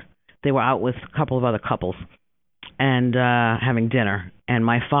father, they were out with a couple of other couples and having dinner, and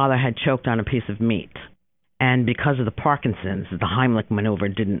my father had choked on a piece of meat. And because of the Parkinson's, the Heimlich maneuver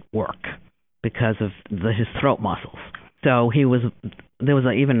didn't work because of his throat muscles. So there was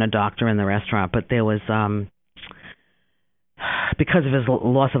even a doctor in the restaurant, but there was, because of his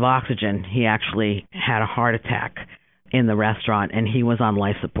loss of oxygen, he actually had a heart attack in the restaurant, and he was on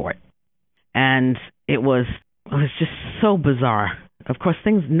life support. And it was just so bizarre. Of course,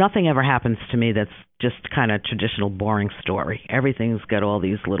 nothing ever happens to me that's just kind of traditional boring story. Everything's got all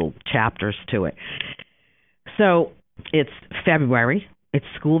these little chapters to it. So it's February, it's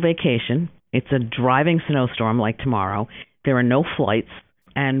school vacation, it's a driving snowstorm like tomorrow, there are no flights,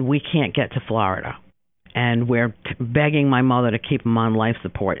 and we can't get to Florida. And we're begging my mother to keep him on life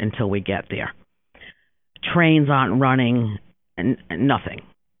support until we get there. Trains aren't running, and nothing.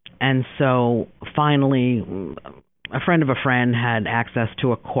 And so finally, a friend of a friend had access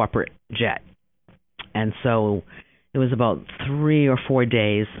to a corporate jet. And so it was about 3 or 4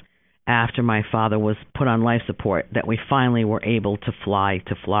 days after my father was put on life support that we finally were able to fly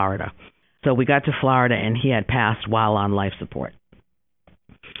to Florida. So we got to Florida, and he had passed while on life support.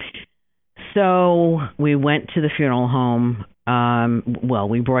 So we went to the funeral home.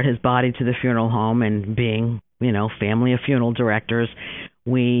 We brought his body to the funeral home, and being, family of funeral directors,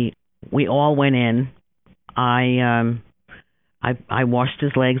 we all went in. I washed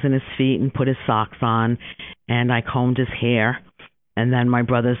his legs and his feet and put his socks on, and I combed his hair. And then my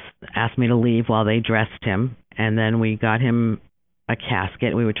brothers asked me to leave while they dressed him. And then we got him a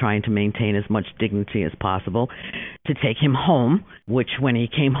casket. We were trying to maintain as much dignity as possible to take him home, which when he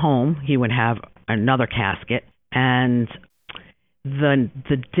came home, he would have another casket. And the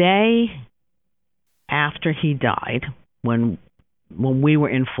day after he died, when we were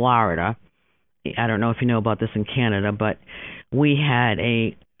in Florida, I don't know if you know about this in Canada, but we had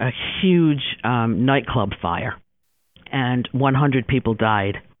a huge nightclub fire. And 100 people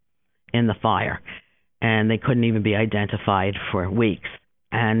died in the fire, and they couldn't even be identified for weeks.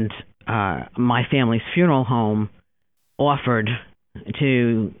 And my family's funeral home offered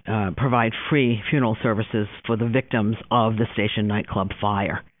to provide free funeral services for the victims of the Station nightclub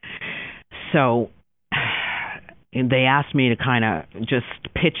fire. So they asked me to kind of just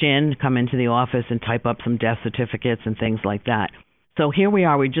pitch in, come into the office and type up some death certificates and things like that. So here we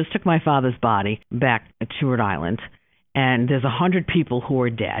are. We just took my father's body back to Rhode Island, and there's 100 people who are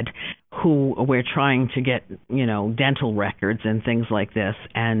dead, who we're trying to get, dental records and things like this.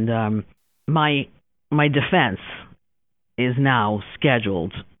 And my defense is now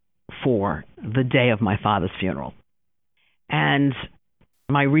scheduled for the day of my father's funeral. And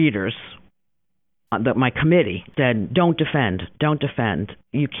my readers, my committee said, don't defend.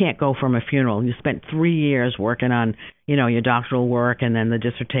 You can't go from a funeral. You spent 3 years working on, your doctoral work and then the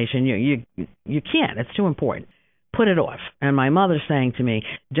dissertation. You can't. It's too important. Put it off. And my mother's saying to me,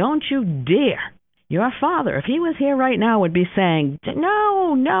 don't you dare. Your father, if he was here right now, would be saying,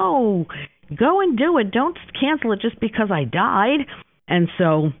 no, go and do it. Don't cancel it just because I died. And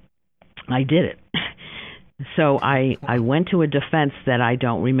so I did it. So I went to a defense that I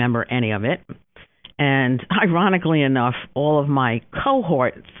don't remember any of it. And ironically enough, all of my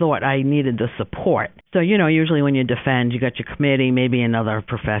cohort thought I needed the support. So, usually when you defend, you got your committee, maybe another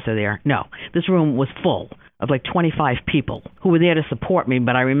professor there. No, this room was full of like 25 people who were there to support me.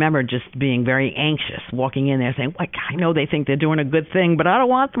 But I remember just being very anxious, walking in there saying, I know they think they're doing a good thing, but I don't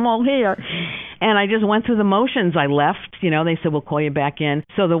want them all here. And I just went through the motions. I left, they said, we'll call you back in.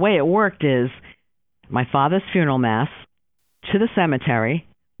 So the way it worked is my father's funeral mass, to the cemetery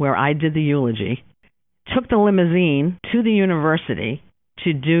where I did the eulogy, took the limousine to the university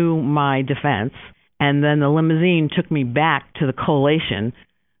to do my defense, and then the limousine took me back to the collation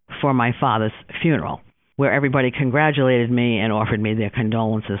for my father's funeral, where everybody congratulated me and offered me their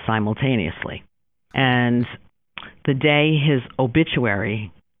condolences simultaneously. And the day his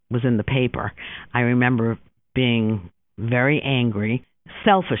obituary was in the paper, I remember being very angry,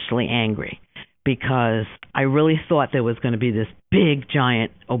 selfishly angry, because I really thought there was going to be this big,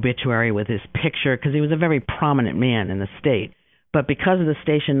 giant obituary with his picture, because he was a very prominent man in the state. But because of the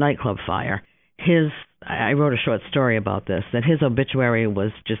Station nightclub fire, I wrote a short story about this, that his obituary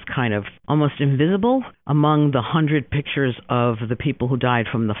was just kind of almost invisible among the 100 pictures of the people who died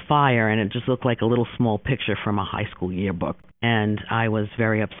from the fire, and it just looked like a little small picture from a high school yearbook. And I was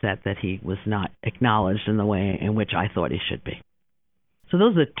very upset that he was not acknowledged in the way in which I thought he should be. So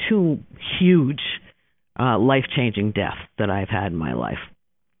those are two huge, life-changing deaths that I've had in my life.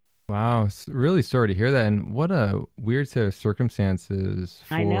 Wow. Really sorry to hear that. And what a weird set of circumstances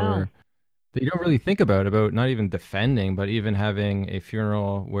I know. that you don't really think about not even defending, but even having a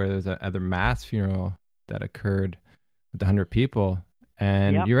funeral where there's another mass funeral that occurred with 100 people.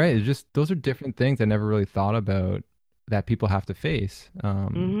 And Yep. You're right. It's just, those are different things I never really thought about that people have to face.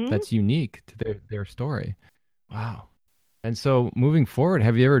 That's unique to their story. Wow. And so moving forward,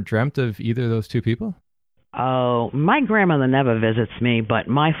 have you ever dreamt of either of those two people? Oh, my grandmother never visits me, but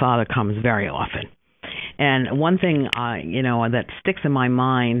my father comes very often. And one thing, that sticks in my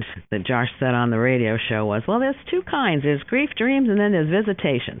mind that Josh said on the radio show was, well, there's two kinds. There's grief dreams and then there's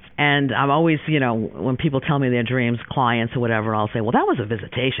visitations. And I'm always, when people tell me their dreams, clients or whatever, I'll say, well, that was a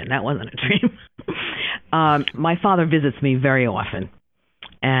visitation. That wasn't a dream. My father visits me very often.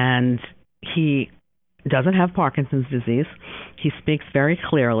 And he doesn't have Parkinson's disease. He speaks very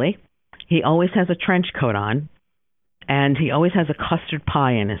clearly. He always has a trench coat on, and he always has a custard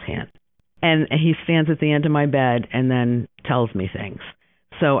pie in his hand. And he stands at the end of my bed and then tells me things.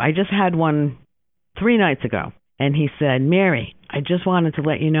 So I just had one 3 nights ago, and he said, Mary, I just wanted to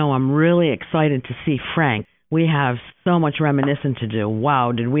let you know I'm really excited to see Frank. We have so much reminiscing to do.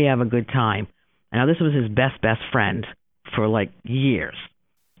 Wow, did we have a good time. Now, this was his best friend for like years.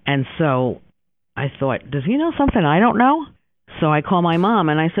 And so I thought, does he know something I don't know? So I called my mom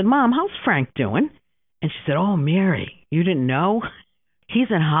and I said, Mom, how's Frank doing? And she said, oh, Mary, you didn't know? He's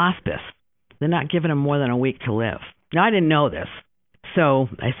in hospice. They're not giving him more than a week to live. Now, I didn't know this. So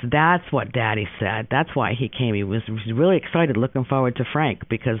I said, that's what Daddy said. That's why he came. He was really excited, looking forward to Frank,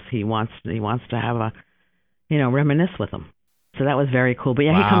 because he wants to have reminisce with him. So that was very cool. But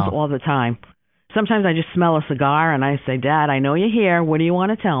yeah, Wow. He comes all the time. Sometimes I just smell a cigar and I say, Dad, I know you're here. What do you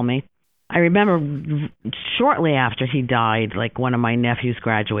want to tell me? I remember shortly after he died, like one of my nephews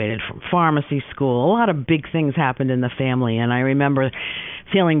graduated from pharmacy school. A lot of big things happened in the family, and I remember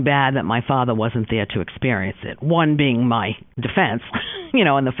feeling bad that my father wasn't there to experience it. One being my defense,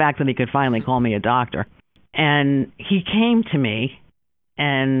 and the fact that he could finally call me a doctor. And he came to me,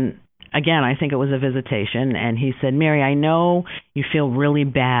 and again, I think it was a visitation, and he said, Mary, I know you feel really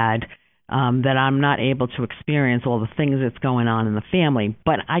bad that I'm not able to experience all the things that's going on in the family,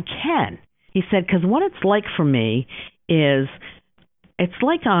 but I can. He said, because what it's like for me is, it's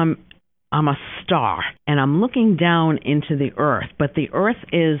like I'm a star, and I'm looking down into the earth, but the earth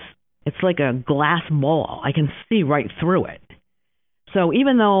it's like a glass ball. I can see right through it. So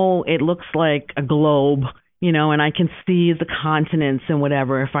even though it looks like a globe, and I can see the continents and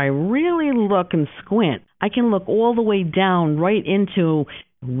whatever. If I really look and squint, I can look all the way down right into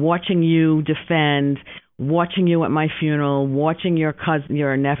watching you defend, watching you at my funeral, watching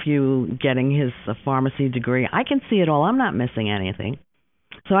your nephew getting his pharmacy degree. I can see it all. I'm not missing anything.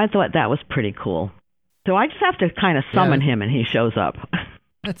 So I thought that was pretty cool. So I just have to kind of summon him and he shows up.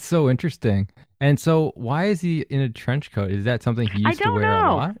 That's so interesting. And so why is he in a trench coat? Is that something he used to wear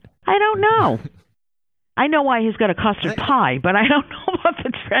a lot? I don't know. I know why he's got a custard pie, but I don't know about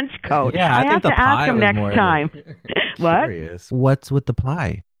the trench coat. Yeah, I have to ask him next time. What? What's with the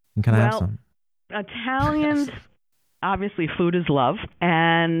pie? And can I have some? Italians, obviously food is love,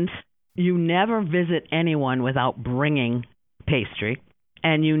 and you never visit anyone without bringing pastry,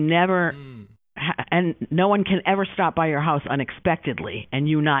 and you never... and no one can ever stop by your house unexpectedly and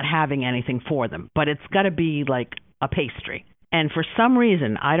you not having anything for them. But it's got to be like a pastry. And for some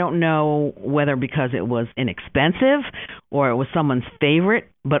reason, I don't know whether because it was inexpensive or it was someone's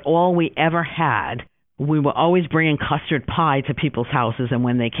favorite, but all we ever had, we were always bringing custard pie to people's houses. And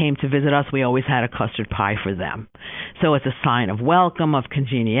when they came to visit us, we always had a custard pie for them. So it's a sign of welcome, of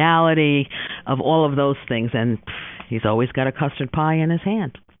congeniality, of all of those things. And he's always got a custard pie in his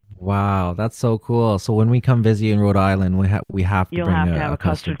hand. Wow, that's so cool. So when we come visit you in Rhode Island, we have to You'll bring have to have a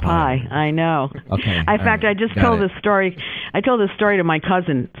custard pie. I know. Okay. In fact, I just told this story. I told this story to my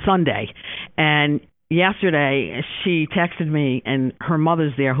cousin Sunday, and yesterday she texted me, and her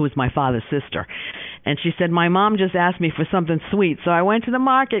mother's there, who's my father's sister, and she said, my mom just asked me for something sweet, so I went to the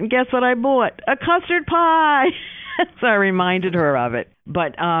market, and guess what I bought? A custard pie. So I reminded her of it.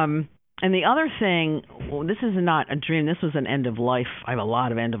 But and the other thing, this is not a dream. This was an end of life. I have a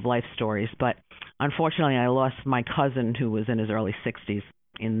lot of end of life stories, but unfortunately, I lost my cousin who was in his early 60s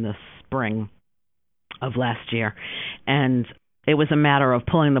in the spring of last year, and it was a matter of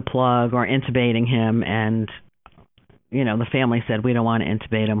pulling the plug or intubating him. And the family said, we don't want to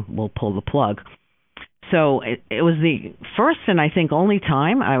intubate him. We'll pull the plug. So it was the first and I think only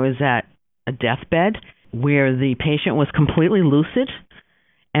time I was at a deathbed where the patient was completely lucid.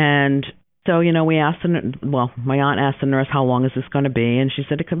 And so, we asked my aunt asked the nurse, how long is this going to be? And she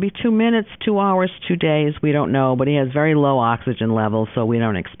said, it could be 2 minutes, 2 hours, 2 days. We don't know, but he has very low oxygen levels, so we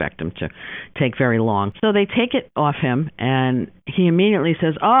don't expect him to take very long. So they take it off him, and he immediately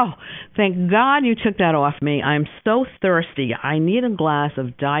says, oh, thank God you took that off me. I'm so thirsty. I need a glass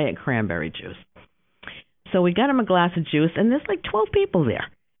of diet cranberry juice. So we got him a glass of juice, and there's like 12 people there.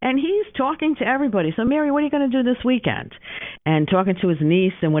 And he's talking to everybody. So, Mary, what are you going to do this weekend? And talking to his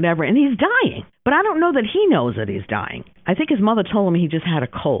niece and whatever. And he's dying. But I don't know that he knows that he's dying. I think his mother told him he just had a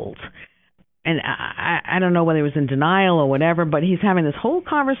cold. And I don't know whether he was in denial or whatever, but he's having this whole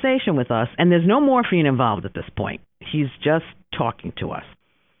conversation with us. And there's no morphine involved at this point. He's just talking to us.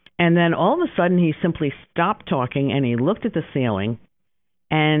 And then all of a sudden, he simply stopped talking and he looked at the ceiling.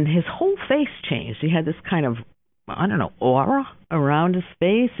 And his whole face changed. He had this kind of, aura around his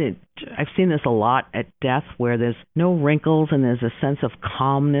face. I've seen this a lot at death where there's no wrinkles and there's a sense of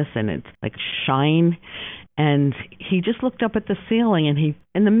calmness and it's like shine. And he just looked up at the ceiling and he,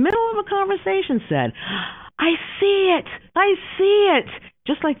 in the middle of a conversation, said, I see it. I see it.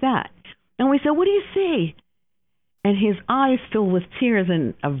 Just like that. And we said, what do you see? And his eyes filled with tears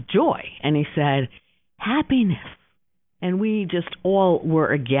of joy. And he said, happiness. And we just all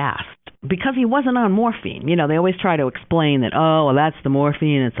were aghast because he wasn't on morphine. They always try to explain that, that's the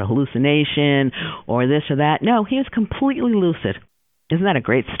morphine, it's a hallucination or this or that. No, he was completely lucid. Isn't that a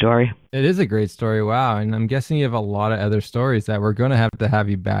great story? It is a great story. Wow. And I'm guessing you have a lot of other stories that we're going to have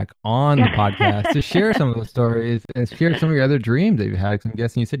you back on the podcast to share some of those stories and share some of your other dreams that you've had. Because I'm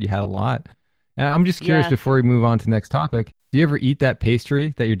guessing you said you had a lot. And I'm just curious, before we move on to the next topic, do you ever eat that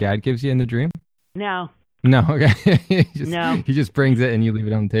pastry that your dad gives you in the dream? No. No, okay. No. He just brings it and you leave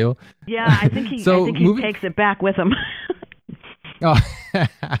it on the table. Yeah, I think he takes it back with him. Oh,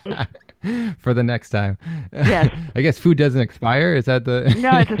 for the next time. Yes. I guess food doesn't expire. Is that the?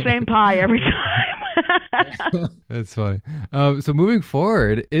 No, it's the same pie every time. That's funny. So moving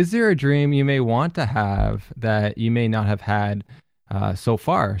forward, is there a dream you may want to have that you may not have had so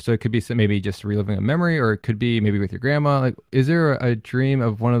far? So it could be maybe just reliving a memory, or it could be maybe with your grandma. Like, is there a dream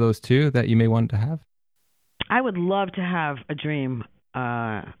of one of those two that you may want to have? I would love to have a dream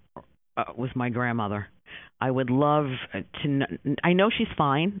with my grandmother. I would love to. I know she's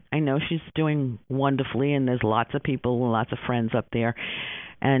fine. I know she's doing wonderfully, and there's lots of people, lots of friends up there,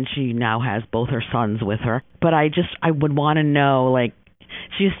 and she now has both her sons with her. But I would want to know, like,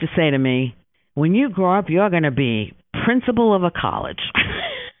 she used to say to me, when you grow up, you're going to be principal of a college.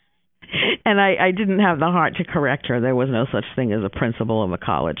 And I didn't have the heart to correct her. There was no such thing as a principal of a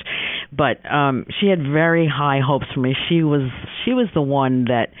college. But she had very high hopes for me. She was the one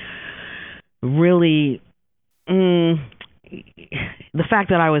that really the fact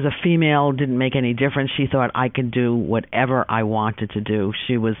that I was a female didn't make any difference. She thought I could do whatever I wanted to do.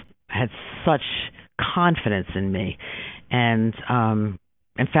 She had such confidence in me. And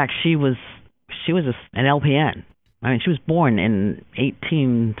in fact, she was an LPN. I mean, she was born in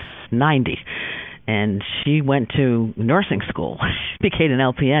 1890, and she went to nursing school. She became an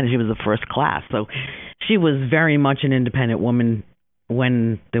LPN. She was the first class. So she was very much an independent woman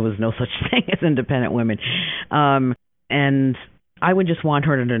when there was no such thing as independent women. And I would just want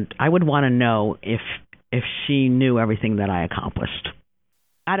her to, I would want to know if she knew everything that I accomplished.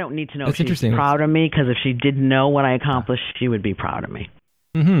 I don't need to know if she's proud of me, because if she didn't know what I accomplished, she would be proud of me.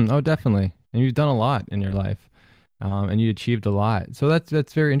 Mm-hmm. Oh, definitely. And you've done a lot in your life. And you achieved a lot. So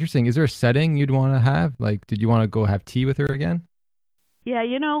that's very interesting. Is there a setting you'd want to have? Like, did you want to go have tea with her again? Yeah,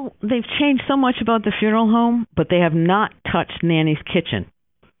 they've changed so much about the funeral home, but they have not touched Nanny's kitchen.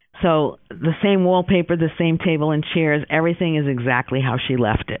 So the same wallpaper, the same table and chairs, everything is exactly how she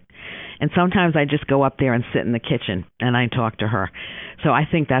left it. And sometimes I just go up there and sit in the kitchen and I talk to her. So I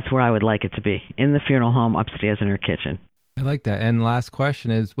think that's where I would like it to be, in the funeral home upstairs in her kitchen. I like that. And last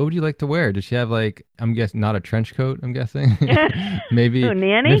question is, what would you like to wear? Does she have, like, I'm guessing not a trench coat, I'm guessing? Maybe,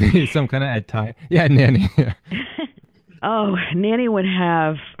 Nanny? Maybe some kind of tie. Yeah, Nanny. Oh, Nanny would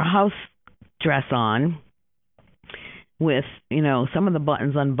have a house dress on with, some of the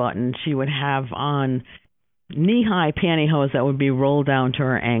buttons unbuttoned. She would have on knee-high pantyhose that would be rolled down to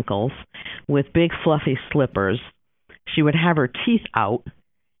her ankles with big fluffy slippers. She would have her teeth out,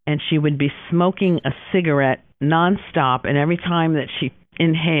 and she would be smoking a cigarette nonstop, and every time that she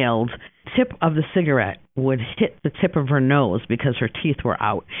inhaled, tip of the cigarette would hit the tip of her nose because her teeth were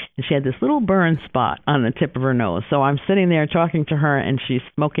out, and she had this little burn spot on the tip of her nose. So I'm sitting there talking to her, and she's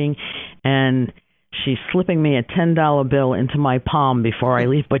smoking, and she's slipping me a $10 bill into my palm before I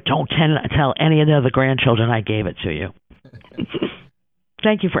leave, but don't tell any of the other grandchildren I gave it to you.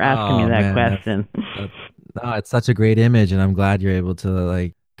 Thank you for asking me that question. It's such a great image, and I'm glad you're able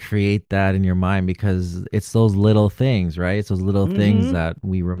to create that in your mind, because it's those little things, right? It's those little things that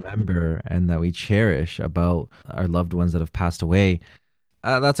we remember and that we cherish about our loved ones that have passed away.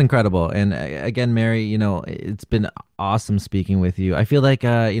 That's incredible. And again, Mary, it's been awesome speaking with you. I feel like,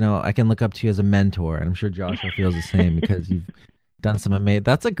 I can look up to you as a mentor, and I'm sure Joshua feels the same, because you've done some amazing.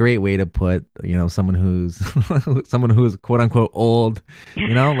 That's a great way to put, someone who's quote unquote old,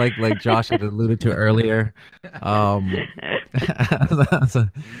 like Josh had alluded to earlier,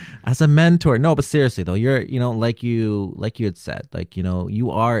 as a mentor. No, but seriously though, you're, like you had said,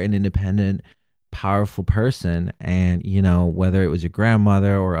 you are an independent, powerful person, and whether it was your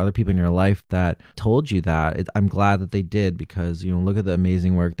grandmother or other people in your life that told you that, I'm glad that they did, because look at the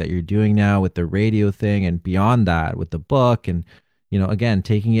amazing work that you're doing now with the radio thing, and beyond that with the book, and again,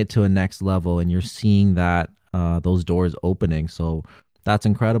 taking it to a next level, and you're seeing that those doors opening. So that's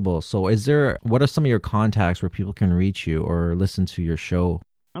incredible. So what are some of your contacts where people can reach you or listen to your show?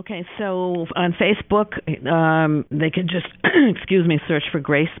 Okay, so on Facebook, they can just, search for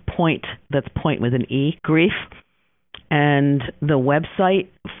Grace Point. That's point with an E, Grief. And the website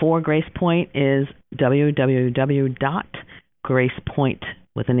for Grace Point is www.gracepoint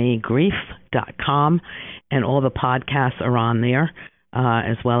with an E, grief.com. And all the podcasts are on there,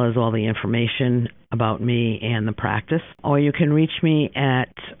 as well as all the information about me and the practice. Or you can reach me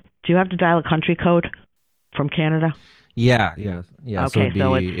do you have to dial a country code from Canada? Yeah. Okay,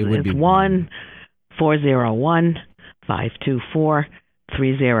 so it's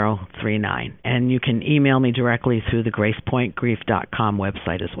 1-401-524-3039. And you can email me directly through the gracepointgrief.com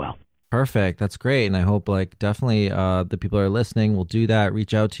website as well. Perfect. That's great. And I hope definitely the people who are listening will do that,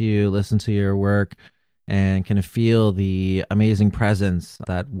 reach out to you, listen to your work, and can feel the amazing presence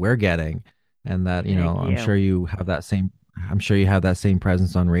that we're getting. And that, I'm sure you have that same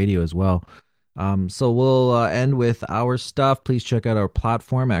presence on radio as well. So we'll end with our stuff. Please check out our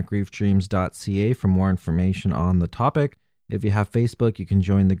platform at griefdreams.ca for more information on the topic. If you have Facebook, you can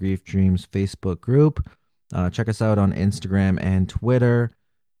join the Grief Dreams Facebook group. Check us out on Instagram and Twitter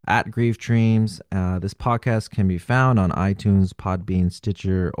at Grief Dreams. This podcast can be found on iTunes, Podbean,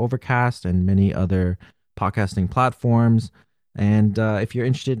 Stitcher, Overcast, and many other podcasting platforms. And if you're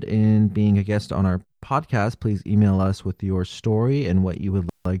interested in being a guest on our podcast, please email us with your story and what you would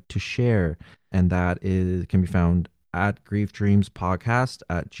like to share. And that can be found at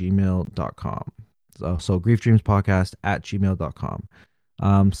griefdreamspodcast@gmail.com. So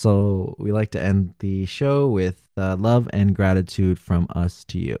griefdreamspodcast@gmail.com. So we like to end the show with love and gratitude from us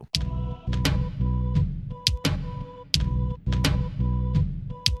to you.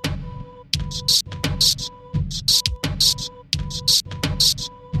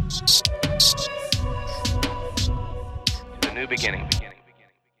 new beginning.